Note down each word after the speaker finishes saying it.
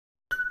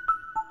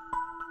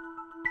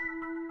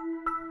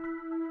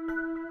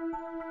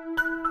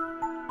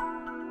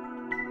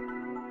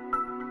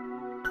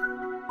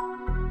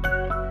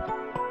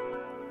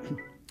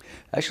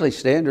Actually,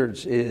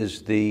 standards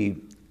is the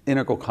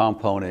integral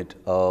component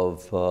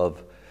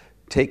of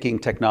taking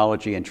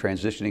technology and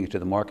transitioning it to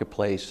the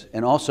marketplace,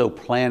 and also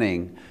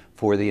planning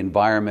for the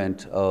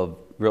environment of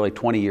really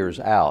 20 years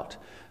out.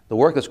 The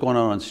work that's going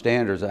on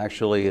standards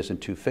actually is in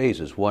two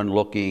phases. One,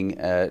 looking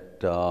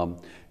at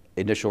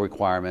initial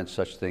requirements,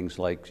 such things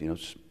like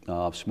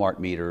smart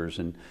meters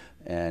and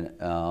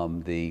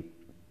the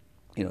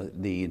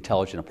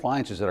intelligent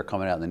appliances that are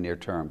coming out in the near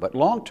term. But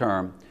long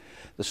term,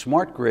 the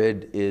smart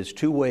grid is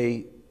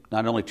two-way,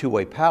 not only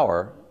two-way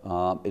power,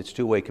 it's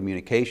two-way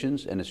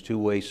communications, and it's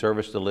two-way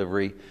service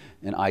delivery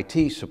and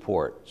IT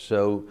support.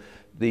 So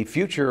the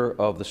future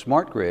of the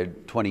smart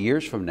grid 20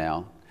 years from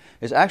now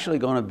is actually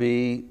going to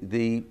be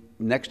the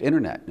next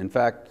internet. In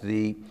fact,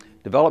 the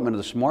development of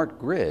the smart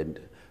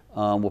grid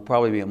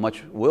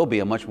will be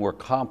a much more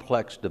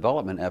complex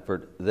development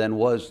effort than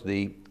was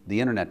the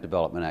internet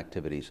development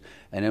activities.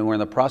 And then we're in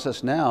the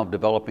process now of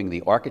developing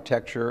the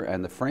architecture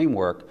and the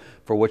framework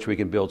for which we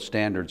can build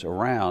standards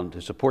around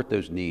to support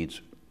those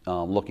needs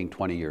looking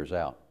 20 years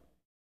out.